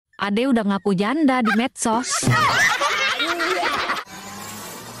Ade udah ngaku janda di medsos.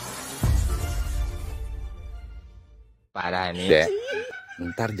 Parah ini. Dek,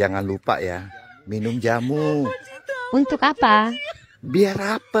 ntar jangan lupa ya, minum jamu. Untuk apa? Biar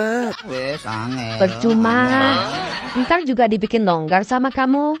rapet. Wes angel. Percuma. Ntar juga dibikin longgar sama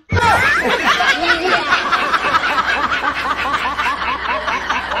kamu.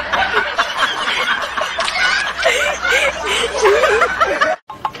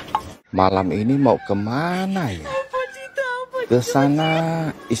 Malam ini mau kemana ya? Ke sana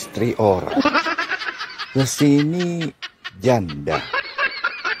istri orang, ke sini janda.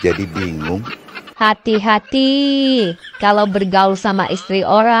 Jadi bingung. Hati-hati kalau bergaul sama istri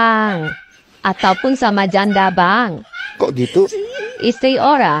orang ataupun sama janda, Bang. Kok gitu? Istri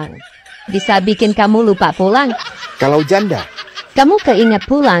orang bisa bikin kamu lupa pulang. Kalau janda? Kamu keinget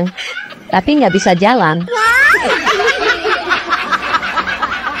pulang, tapi nggak bisa jalan.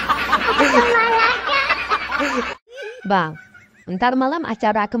 Bang, ntar malam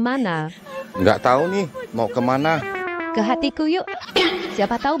acara kemana? Nggak tahu nih, mau kemana? Ke hatiku yuk,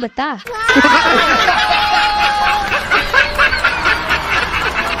 siapa tahu betah.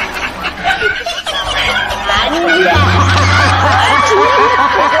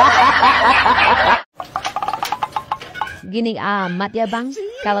 Gini amat ya Bang,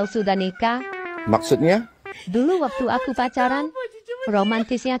 kalau sudah nikah. Maksudnya? Dulu waktu aku pacaran,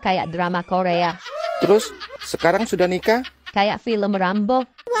 romantisnya kayak drama Korea. Terus, sekarang sudah nikah? Kayak film Rambo.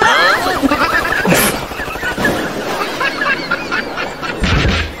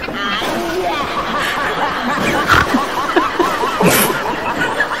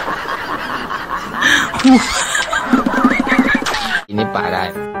 Ini parah.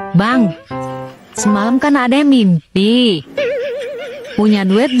 Bang, semalam kan ada mimpi. Punya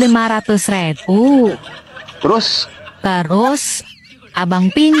duit 500.000. Terus, abang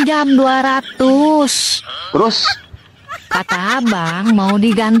pinjam 200. terus, Kata abang mau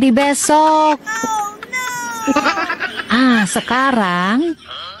diganti besok. Sekarang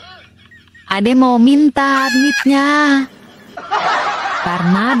Ade mau minta duitnya.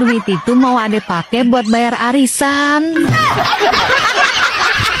 Karena duit itu mau Ade pakai buat bayar arisan.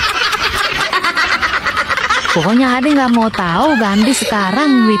 Pokoknya Ade nggak mau tahu ganti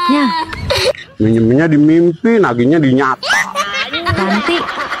sekarang duitnya. minjemnya di mimpi, nagihnya di nyata. Ganti.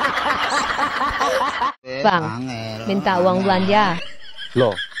 Bang, minta uang belanja.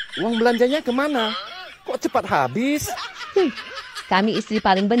 Loh, uang belanjanya kemana? Kok cepat habis? Kami istri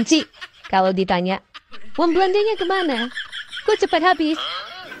paling benci kalau ditanya, uang belanjanya kemana? Kok cepat habis?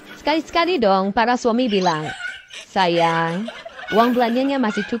 Sekali-sekali dong para suami bilang, sayang, uang belanjanya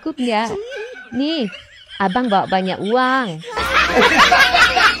masih cukup nggak? Nih, abang bawa banyak uang.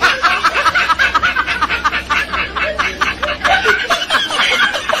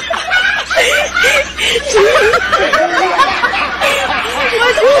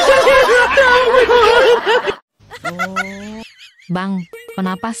 Bang,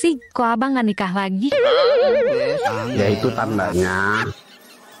 kenapa sih kok abang nggak nikah lagi? Ya itu tandanya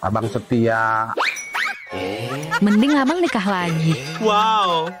abang setia. Mending abang nikah lagi.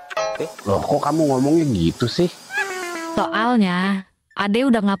 Loh, kok kamu ngomongnya gitu sih? Soalnya Ade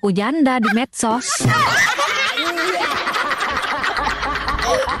udah ngaku janda di medsos.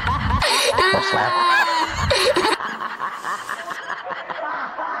 Koslet.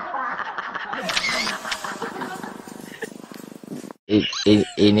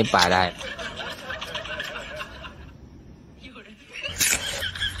 Ini parah.